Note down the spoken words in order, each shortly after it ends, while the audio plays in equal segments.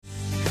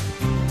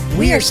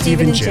We are Steve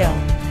and Jill.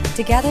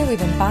 Together, we've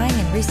been buying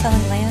and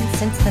reselling land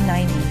since the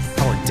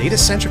 90s. Our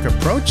data-centric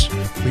approach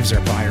leaves our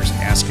buyers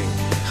asking,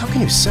 how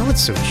can you sell it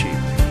so cheap?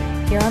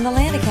 Here on the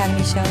Land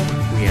Academy Show,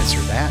 We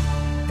answer that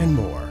and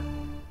more.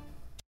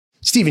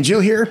 Steve and Jill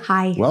here.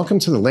 Hi. Welcome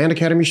to the Land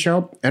Academy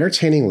Show,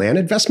 entertaining land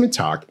investment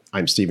talk.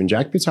 I'm Stephen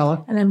Jack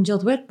Butala. And I'm Jill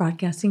DeWitt,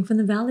 broadcasting from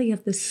the Valley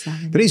of the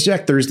Sun. Today's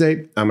Jack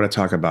Thursday. I'm going to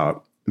talk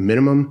about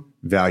minimum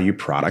value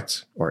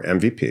product, or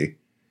MVP,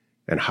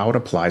 and how it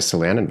applies to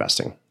land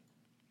investing.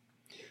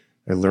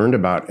 I learned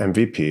about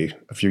MVP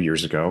a few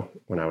years ago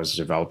when I was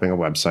developing a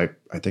website.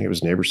 I think it was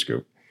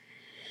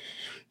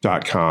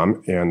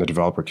neighborscoop.com. And the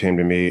developer came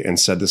to me and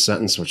said this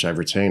sentence, which I've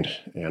retained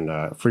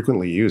and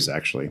frequently use,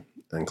 actually,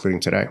 including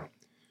today.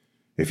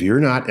 If you're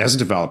not, as a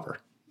developer,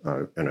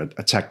 and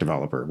a tech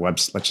developer,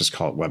 let's just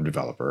call it web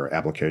developer or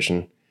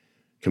application,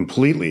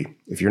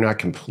 if you're not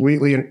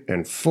completely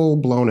and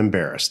full-blown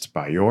embarrassed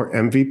by your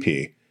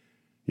MVP,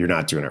 you're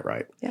not doing it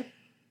right. Yep.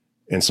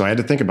 And so I had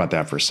to think about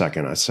that for a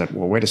second. I said,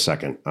 well, wait a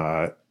second.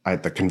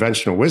 The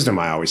conventional wisdom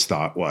I always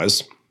thought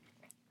was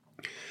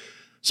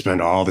spend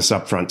all this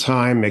upfront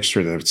time, make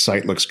sure the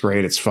site looks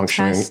great, it's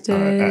functioning,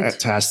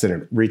 tested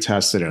and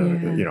retested,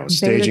 and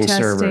staging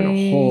server and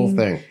a whole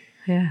thing.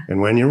 Yeah.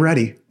 And when you're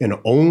ready, and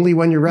only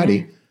when you're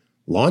ready,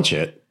 launch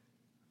it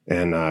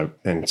and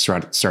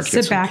start to get some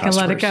Sit back customers.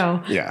 and let it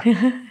go. Yeah.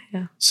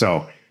 Yeah.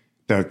 So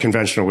the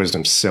conventional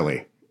wisdom's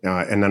silly.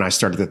 And then I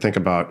started to think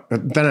about,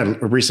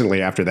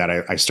 recently after that,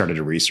 I started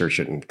to research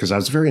it because I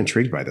was very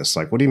intrigued by this.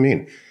 Like, what do you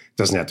mean? It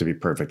doesn't have to be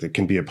perfect. It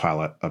can be a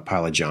pile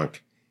of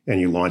junk, and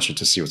you launch it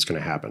to see what's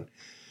going to happen.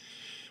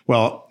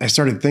 Well, I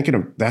started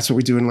thinking that's what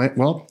we do in land.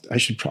 Well,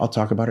 I'll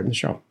talk about it in the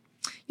show.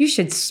 You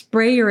should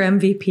spray your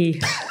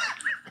MVP.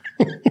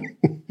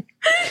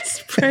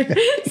 spray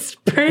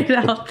it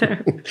out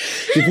there.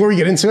 Before we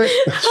get into it,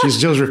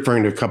 Jill's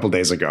referring to a couple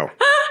days ago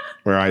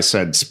where I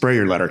said, spray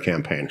your letter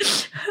campaign.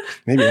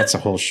 Maybe that's a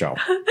whole show.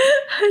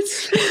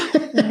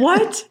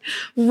 What?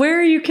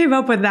 Where you came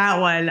up with that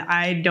one,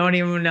 I don't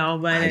even know.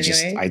 But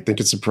anyway. I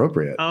think it's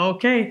appropriate.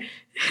 Okay.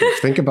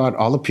 Think about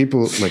all the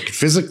people like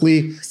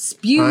physically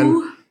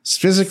on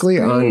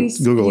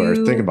Google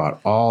Earth. Think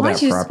about all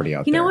that property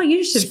out there. You know what?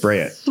 You should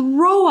spray it.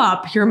 Throw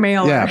up your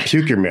mailer. Yeah,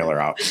 puke your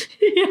mailer out.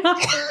 Yeah.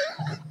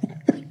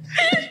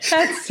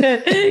 That's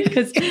it.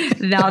 Because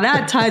now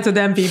that ties with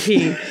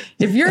MVP.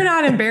 If you're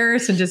not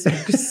embarrassed and just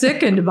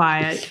sickened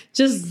by it,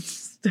 just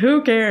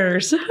who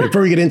cares?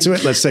 Before we get into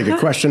it, let's take a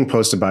question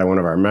posted by one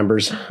of our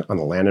members on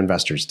the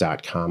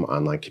landinvestors.com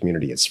online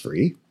community. It's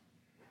free.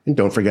 And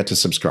don't forget to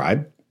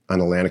subscribe on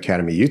the Land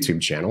Academy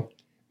YouTube channel.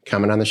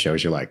 Comment on the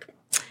shows you like.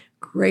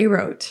 Gray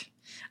wrote,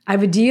 I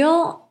have a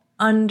deal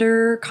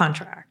under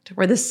contract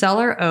where the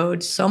seller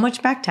owed so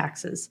much back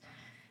taxes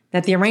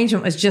that the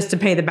arrangement was just to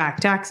pay the back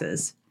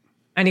taxes,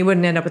 and he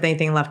wouldn't end up with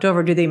anything left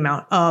over due to the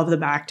amount of the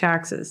back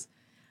taxes.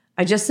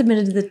 I just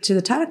submitted to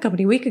the title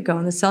company a week ago,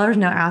 and the seller is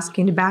now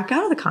asking to back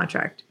out of the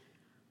contract.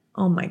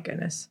 Oh my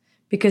goodness.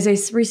 Because they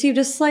received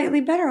a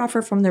slightly better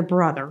offer from their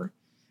brother,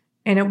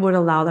 and it would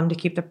allow them to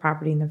keep the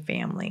property in the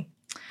family.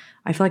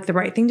 I feel like the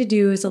right thing to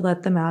do is to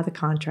let them out of the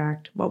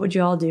contract. What would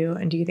you all do?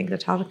 And do you think the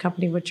title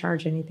company would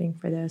charge anything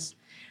for this?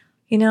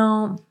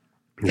 There's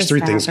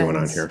three things going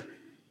on here.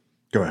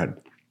 Go ahead.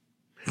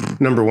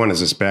 Number one is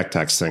this back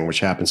tax thing, which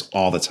happens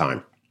all the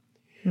time.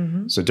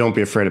 Mm-hmm. So don't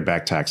be afraid of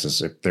back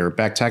taxes. If there are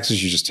back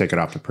taxes, you just take it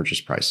off the purchase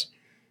price.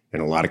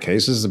 In a lot of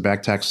cases, the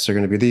back taxes are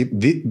going to be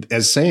the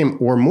as same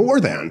or more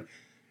than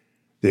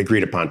the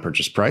agreed upon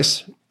purchase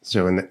price.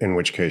 So in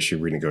which case you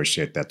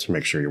renegotiate that to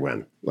make sure you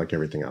win, like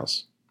everything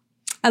else.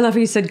 I love how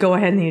you said go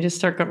ahead and you just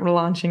start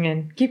launching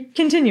in.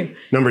 Continue.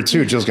 Number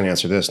two, Jill's going to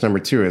answer this. Number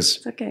two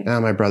is, okay.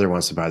 My brother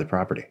wants to buy the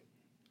property.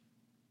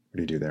 What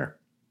do you do there?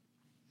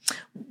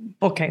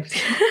 Okay.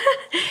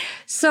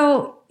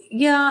 So,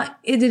 yeah,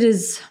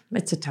 it's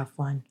a tough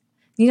one.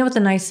 You know what the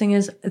nice thing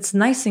is? The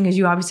nice thing is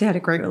you obviously had a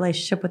great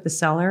relationship with the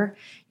seller.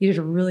 You did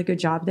a really good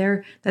job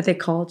there that they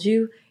called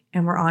you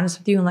and were honest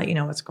with you and let you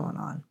know what's going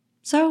on.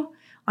 So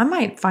I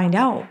might find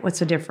out what's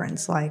the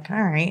difference. Like,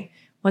 all right,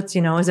 is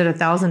it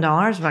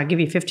 $1,000? If I give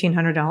you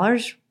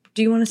 $1,500,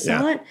 do you want to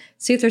sell it?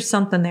 See if there's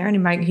something there.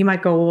 And he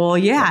might go, well,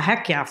 yeah,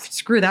 heck yeah,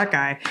 screw that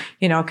guy,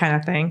 kind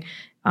of thing.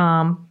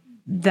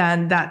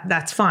 Then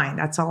that's fine.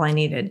 That's all I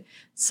needed.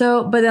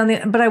 So, but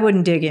I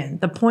wouldn't dig in.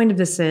 The point of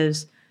this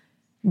is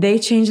they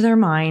change their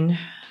mind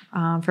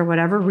for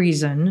whatever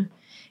reason,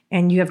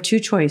 and you have two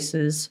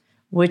choices,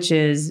 which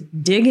is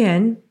dig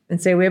in and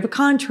say, we have a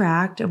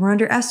contract and we're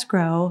under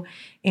escrow,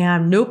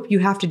 and nope, you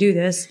have to do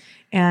this,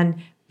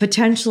 and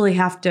potentially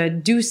have to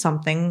do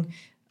something,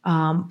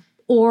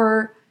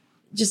 or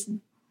just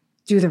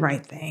do the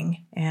right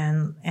thing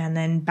and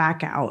then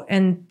back out.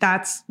 And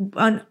that's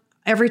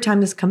every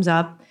time this comes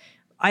up,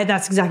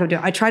 that's exactly what I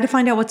do. I try to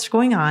find out what's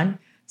going on,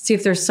 see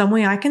if there's some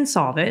way I can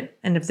solve it.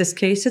 And if this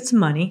case, it's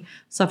money.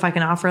 So if I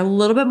can offer a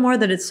little bit more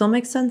that it still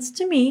makes sense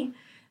to me,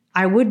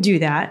 I would do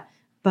that.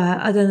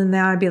 But other than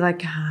that, I'd be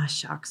like,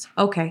 shucks.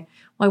 Okay.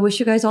 Well, I wish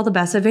you guys all the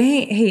best.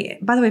 Hey,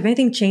 by the way, if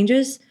anything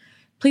changes,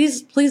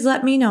 please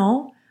let me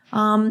know.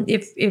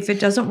 If it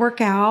doesn't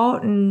work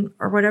out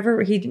or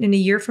whatever, in a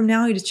year from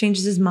now, he just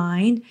changes his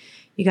mind.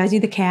 You guys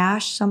need the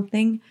cash,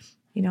 something,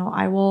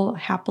 I will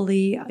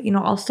happily,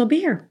 I'll still be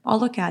here. I'll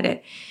look at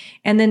it.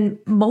 And then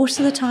most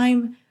of the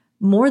time,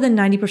 more than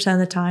 90% of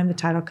the time, the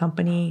title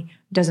company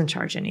doesn't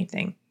charge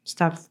anything.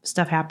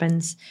 Stuff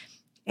happens.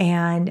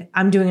 And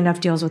I'm doing enough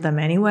deals with them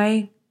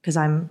anyway, because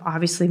I'm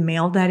obviously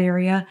mailed that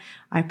area.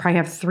 I probably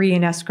have 3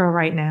 in escrow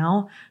right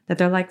now that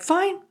they're like,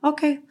 fine,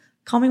 okay,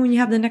 call me when you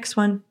have the next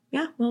one.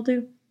 Yeah, will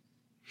do.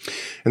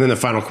 And then the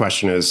final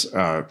question is,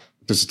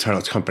 does the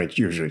title company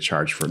usually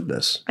charge for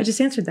this? I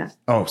just answered that.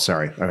 Oh,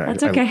 sorry.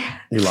 That's okay.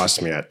 You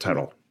lost me at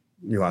title.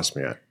 You lost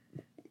me at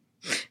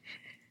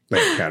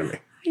Land Academy.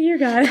 You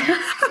got it.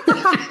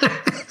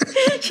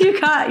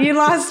 You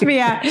lost me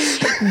at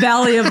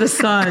Valley of the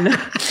Sun.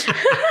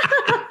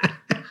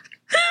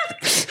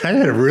 I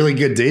had a really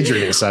good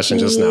daydreaming session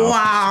just now.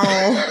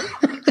 Wow.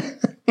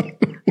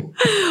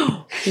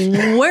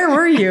 Where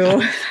were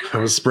you? I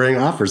was spraying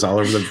offers all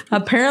over the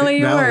Apparently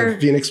you were.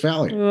 of Phoenix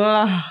Valley.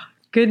 Oh,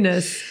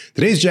 goodness.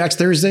 Today's Jack's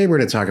Thursday. We're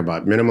going to talk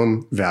about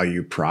minimum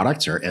value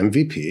products, or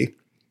MVP,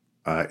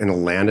 in a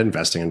land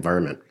investing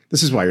environment.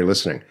 This is why you're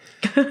listening.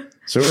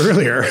 So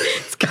earlier,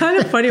 it's kind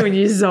of funny when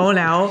you zone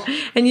out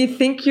and you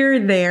think you're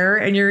there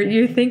and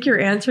you think you're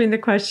answering the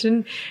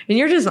question and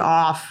you're just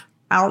off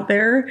out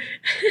there.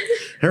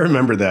 I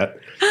remember that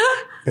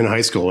in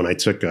high school when I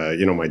took,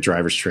 my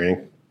driver's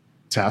training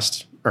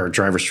test, or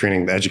driver's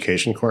training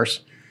education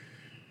course.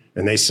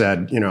 And they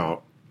said,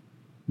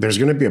 there's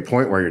going to be a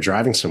point where you're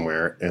driving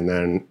somewhere and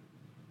then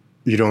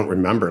you don't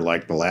remember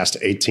like the last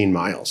 18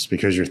 miles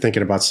because you're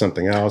thinking about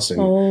something else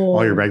and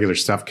all your regular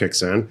stuff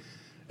kicks in.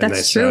 And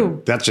That's true.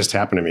 Said, that just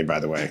happened to me, by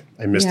the way.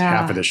 I missed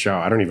half of the show.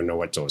 I don't even know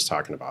what Joe was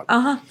talking about.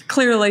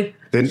 Clearly.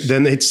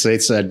 Then they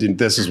said,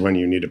 this is when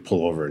you need to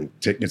pull over and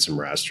get some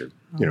rest or,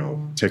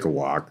 take a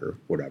walk or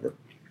whatever.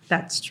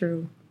 That's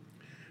true.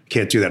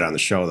 Can't do that on the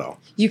show, though.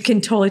 You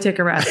can totally take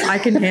a rest. I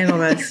can handle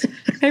this.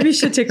 Maybe you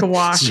should take a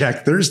walk. It's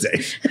Jack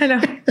Thursday. I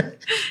know.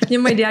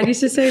 My dad used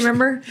to say,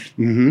 remember?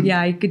 Mm-hmm.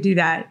 Yeah, you could do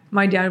that.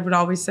 My dad would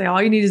always say,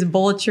 all you need is a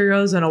bowl of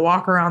Cheerios and a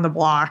walk around the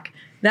block.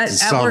 That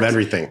solves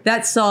everything.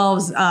 That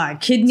solves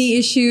kidney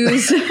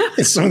issues.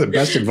 It's some of the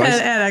best advice.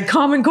 and a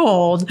common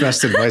cold.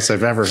 Best advice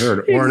I've ever heard.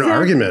 Exactly. Or an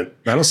argument.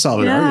 That'll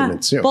solve an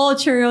argument, too. Bowl of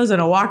Cheerios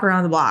and a walk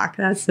around the block.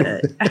 That's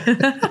it.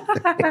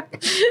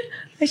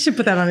 I should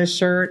put that on a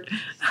shirt.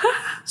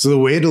 So the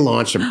way to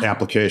launch an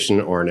application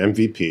or an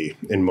MVP,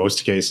 in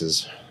most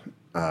cases,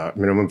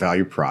 minimum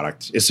value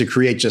product, is to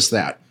create just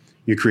that.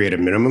 You create a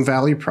minimum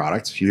value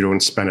product. You don't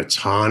spend a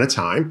ton of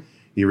time.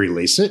 You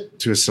release it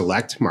to a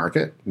select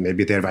market.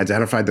 Maybe they've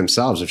identified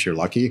themselves, if you're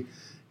lucky,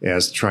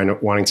 as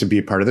wanting to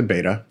be part of the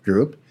beta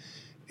group.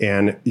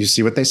 And you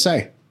see what they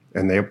say.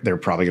 And they're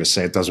probably going to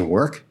say it doesn't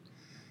work.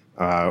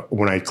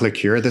 When I click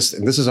here, this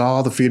is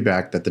all the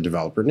feedback that the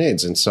developer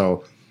needs. And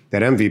so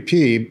that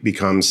MVP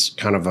becomes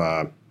kind of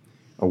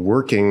a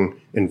working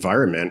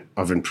environment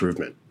of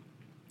improvement.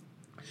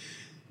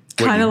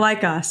 Kind of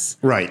like us.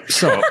 Right.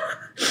 So,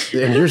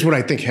 and here's what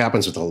I think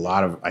happens with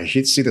I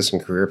see this in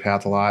Career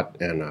Path a lot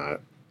and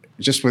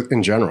just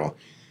in general.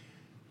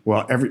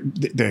 Well,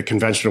 the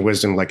conventional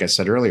wisdom, like I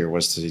said earlier,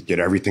 was to get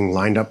everything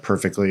lined up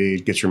perfectly,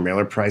 get your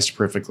mailer priced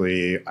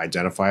perfectly,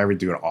 identify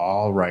do it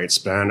all right,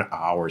 spend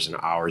hours and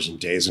hours and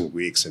days and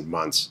weeks and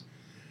months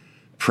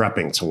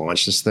prepping to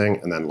launch this thing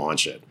and then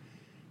launch it.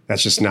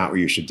 That's just not what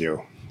you should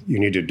do. You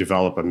need to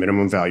develop a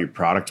minimum value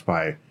product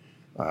by,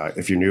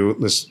 if you're new,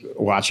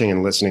 watching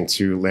and listening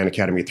to Land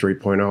Academy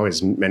 3.0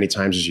 as many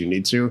times as you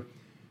need to,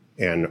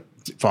 and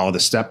follow the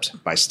step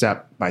by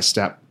step by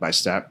step by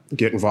step.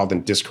 Get involved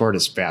in Discord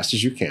as fast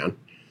as you can.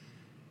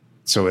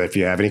 So if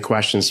you have any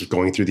questions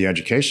going through the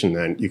education,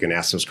 then you can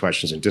ask those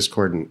questions in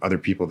Discord, and other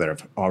people that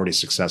have already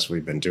successfully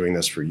been doing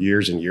this for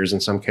years and years in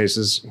some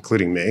cases,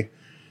 including me,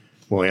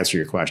 will answer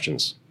your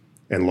questions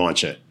and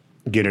launch it.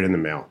 Get it in the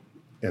mail.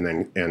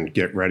 And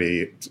get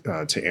ready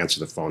to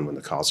answer the phone when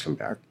the calls come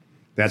back.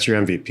 That's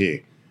your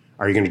MVP.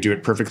 Are you going to do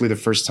it perfectly the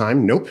first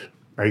time? Nope.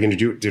 Are you going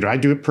to did I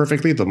do it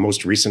perfectly? The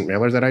most recent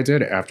mailer that I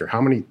did after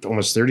how many,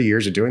 almost 30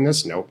 years of doing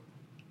this? Nope.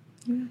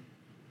 Yeah.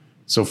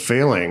 So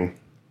failing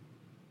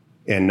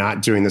and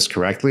not doing this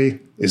correctly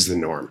is the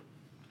norm.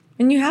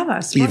 And you have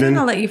us. We're not going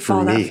to let you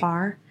fall that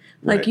far.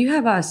 Like right. You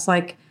have us.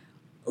 Like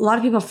a lot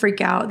of people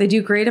freak out. They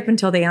do great up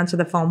until they answer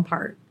the phone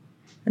part.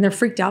 And they're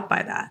freaked out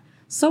by that.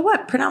 So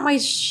what? Print out my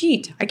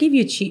sheet. I gave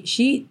you a cheat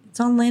sheet. It's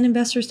on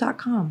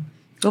landinvestors.com.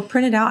 Go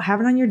print it out. Have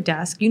it on your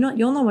desk. You'll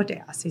know what to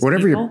ask these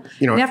people.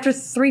 And after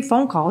 3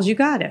 phone calls, you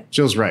got it.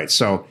 Jill's right.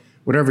 So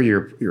whatever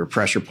your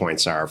pressure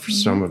points are, for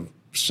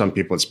some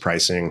people it's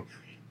pricing.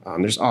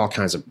 There's all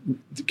kinds of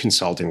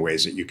consulting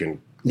ways that you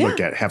can look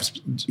at. Have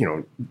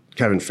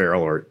Kevin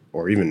Farrell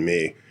or even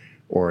me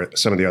or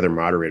some of the other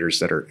moderators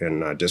that are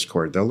in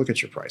Discord. They'll look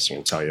at your pricing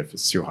and tell you if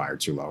it's too high or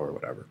too low or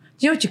whatever.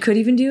 You know what you could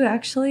even do,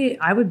 actually?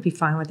 I would be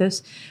fine with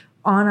this.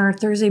 On our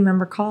Thursday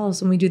member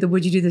calls, when we do the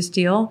Would You Do This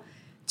deal,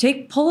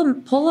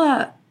 pull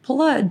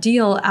a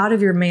deal out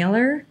of your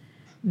mailer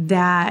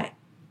that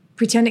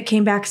pretend it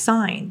came back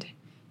signed.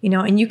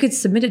 and you could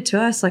submit it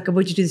to us, like,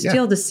 would you do this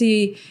deal to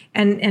see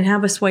and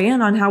have us weigh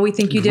in on how we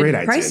think you Great did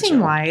idea, pricing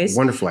Jill. wise.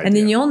 Wonderful idea. And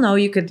then you'll know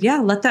you could,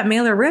 let that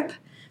mailer rip,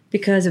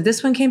 because if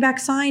this one came back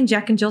signed,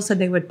 Jack and Jill said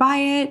they would buy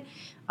it.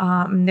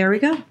 There we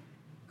go.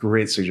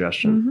 Great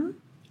suggestion. Mm-hmm.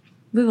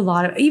 We have a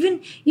lot of,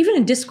 even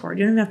in Discord,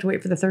 you don't even have to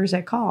wait for the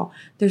Thursday call.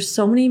 There's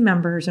so many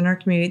members in our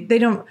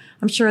community.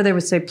 I'm sure they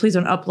would say, please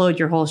don't upload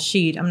your whole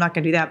sheet. I'm not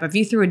going to do that. But if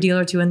you threw a deal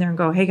or two in there and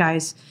go, hey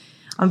guys,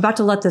 I'm about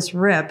to let this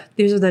rip.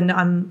 These are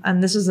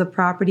and this is the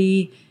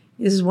property.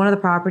 This is one of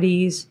the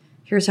properties.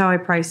 Here's how I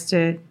priced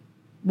it.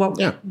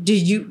 Do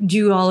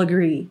you all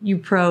agree? You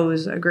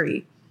pros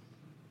agree.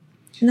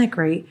 Isn't that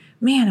great?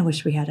 Man, I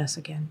wish we had us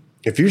again.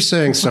 If you're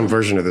saying some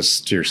version of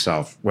this to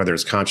yourself, whether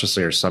it's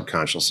consciously or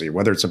subconsciously,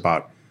 whether it's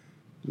about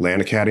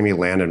Land Academy,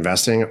 land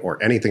investing, or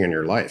anything in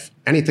your life,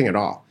 anything at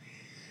all.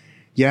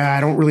 Yeah,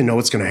 I don't really know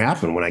what's going to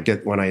happen when I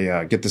get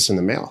this in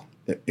the mail.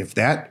 If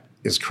that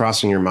is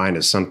crossing your mind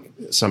as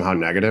somehow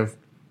negative,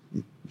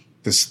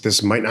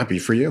 this might not be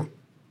for you.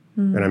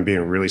 Mm-hmm. And I'm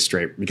being really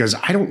straight, because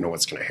I don't know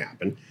what's going to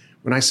happen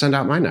when I send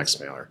out my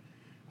next mailer.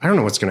 I don't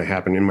know what's going to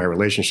happen in my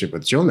relationship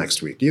with Jill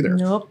next week either.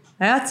 Nope,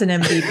 that's an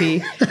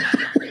MVP.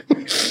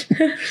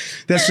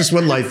 That's just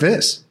what life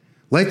is.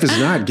 Life is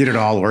not get it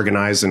all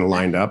organized and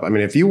lined up. I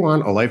mean, if you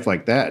want a life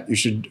like that, you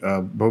should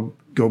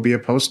go be a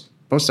post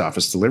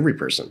office delivery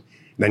person.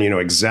 Then you know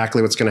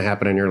exactly what's going to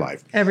happen in your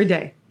life. Every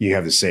day. You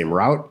have the same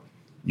route.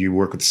 You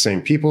work with the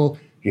same people.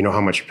 You know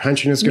how much your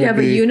pension is going to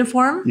be. You have a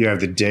uniform. You have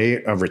the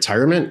day of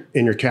retirement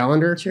in your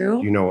calendar.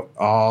 True. You know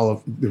all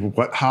of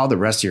how the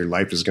rest of your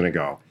life is going to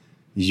go.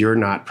 You're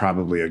not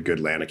probably a good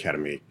Land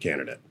Academy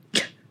candidate.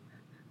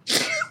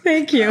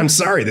 Thank you. I'm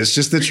sorry. That's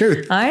just the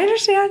truth. I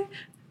understand.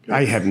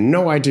 I have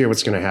no idea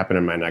what's going to happen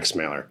in my next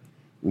mailer.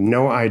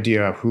 No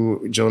idea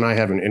who. Jill and I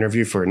have an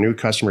interview for a new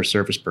customer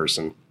service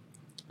person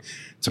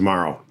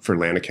tomorrow for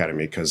Land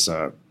Academy, because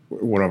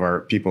one of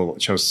our people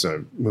chose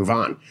to move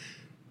on.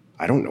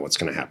 I don't know what's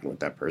going to happen with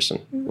that person.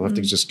 Mm-hmm. We'll have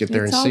to just get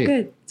there and see. It's all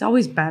good. It's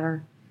always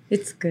better.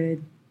 It's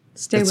good.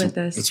 Stay with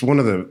us. It's one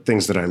of the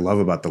things that I love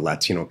about the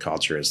Latino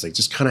culture is they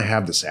just kind of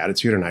have this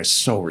attitude, and I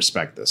so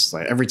respect this.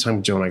 Like every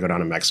time Jill and I go down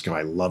to Mexico,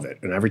 I love it.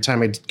 And every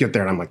time I get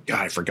there, and I'm like,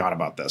 God, I forgot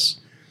about this.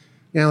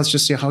 Yeah, let's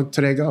just see how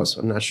today goes.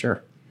 I'm not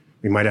sure.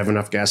 We might have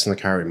enough gas in the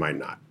car. We might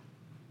not.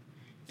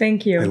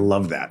 Thank you. I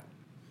love that.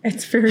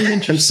 It's very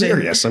interesting. I'm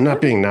serious. I'm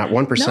not being not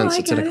 1%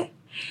 satirical.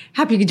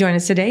 Happy you could join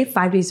us today.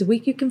 5 days a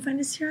week. You can find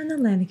us here on the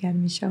Land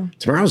Academy Show.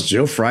 Tomorrow's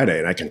Jill Friday,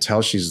 and I can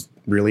tell she's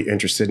really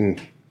interested in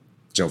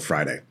Jill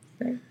Friday.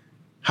 Right.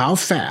 How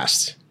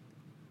fast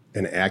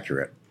and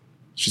accurate.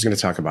 She's going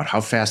to talk about how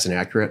fast and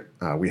accurate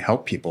we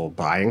help people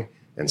buying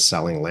and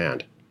selling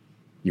land.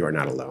 You are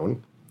not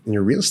alone in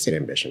your real estate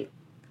ambition.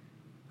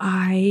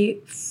 I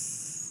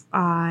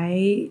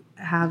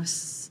have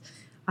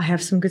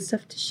some good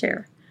stuff to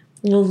share.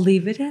 We'll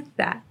leave it at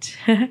that.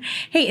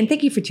 Hey, and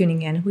thank you for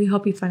tuning in. We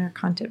hope you find our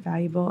content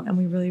valuable, and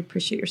we really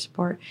appreciate your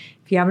support.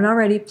 If you haven't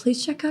already,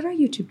 please check out our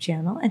YouTube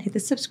channel and hit the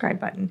subscribe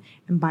button.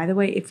 And by the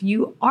way, if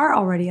you are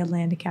already a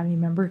Land Academy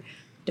member,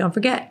 don't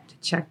forget to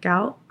check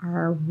out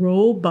our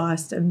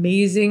robust,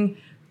 amazing,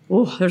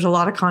 there's a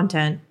lot of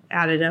content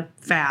added up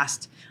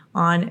fast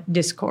on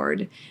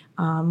Discord.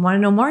 Want to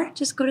know more?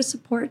 Just go to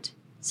support.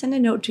 Send a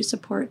note to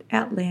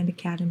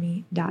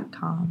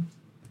support@landacademy.com.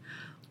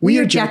 We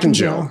are Jack and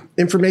Jill.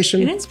 Information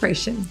and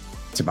inspiration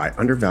to buy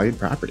undervalued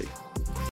property.